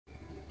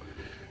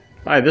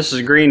Hi, this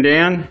is Green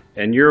Dan,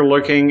 and you're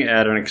looking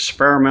at an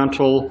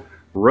experimental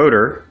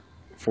rotor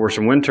for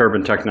some wind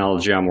turbine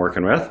technology I'm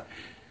working with.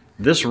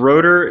 This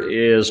rotor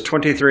is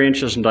 23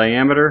 inches in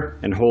diameter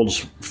and holds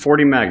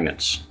 40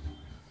 magnets.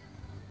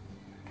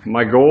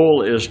 My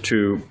goal is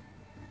to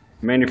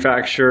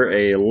manufacture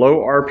a low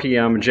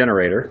RPM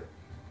generator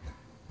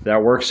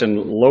that works in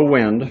low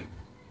wind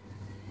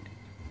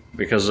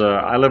because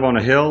I live on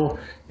a hill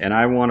and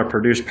I want to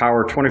produce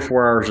power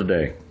 24 hours a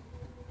day.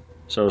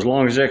 So as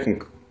long as it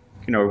can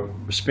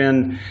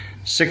spin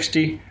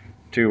 60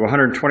 to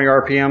 120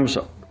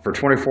 RPMs for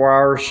 24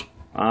 hours,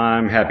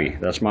 I'm happy.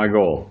 That's my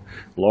goal.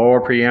 Low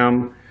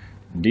RPM,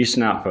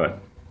 decent output.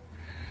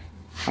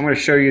 I'm going to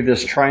show you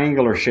this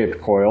triangular shaped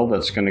coil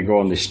that's going to go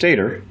on the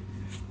stator.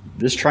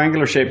 This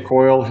triangular shaped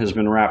coil has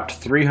been wrapped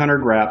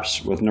 300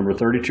 wraps with number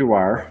 32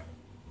 wire.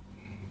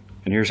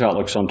 And here's how it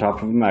looks on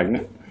top of a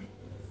magnet.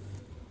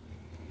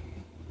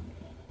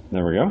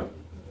 There we go.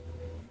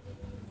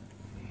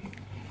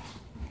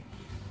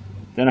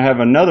 Then I have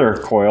another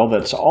coil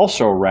that's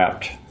also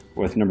wrapped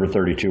with number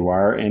 32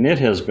 wire, and it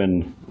has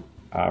been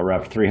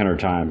wrapped 300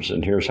 times.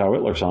 And here's how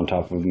it looks on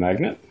top of a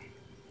magnet.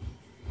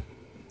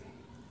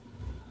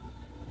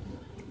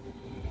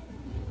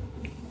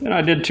 Then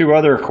I did two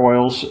other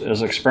coils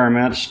as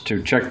experiments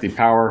to check the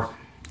power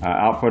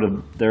output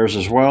of theirs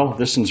as well.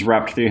 This one's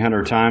wrapped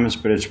 300 times,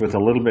 but it's with a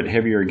little bit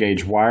heavier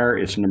gauge wire.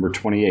 It's number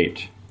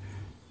 28.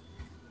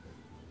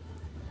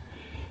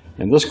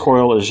 And this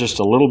coil is just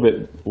a little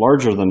bit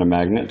larger than a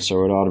magnet,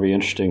 so it ought to be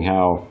interesting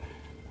how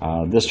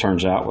this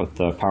turns out with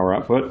the power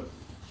output.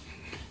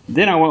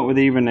 Then I went with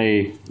even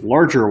a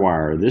larger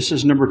wire. This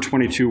is number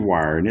 22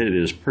 wire, and it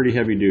is pretty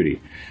heavy duty.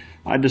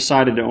 I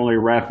decided to only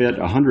wrap it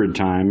 100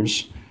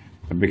 times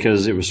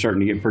because it was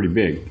starting to get pretty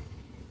big.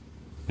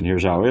 And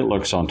here's how it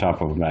looks on top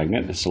of a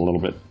magnet. It's a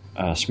little bit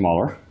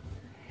smaller.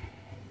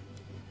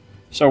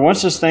 So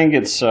once this thing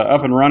gets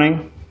up and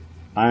running,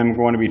 I'm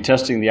going to be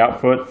testing the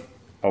output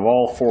of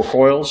all four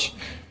coils.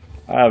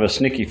 I have a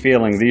sneaky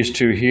feeling these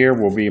two here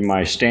will be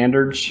my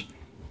standards.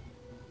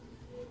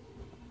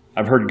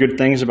 I've heard good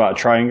things about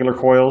triangular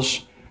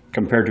coils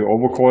compared to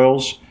oval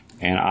coils,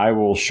 and I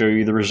will show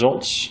you the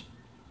results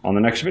on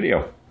the next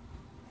video.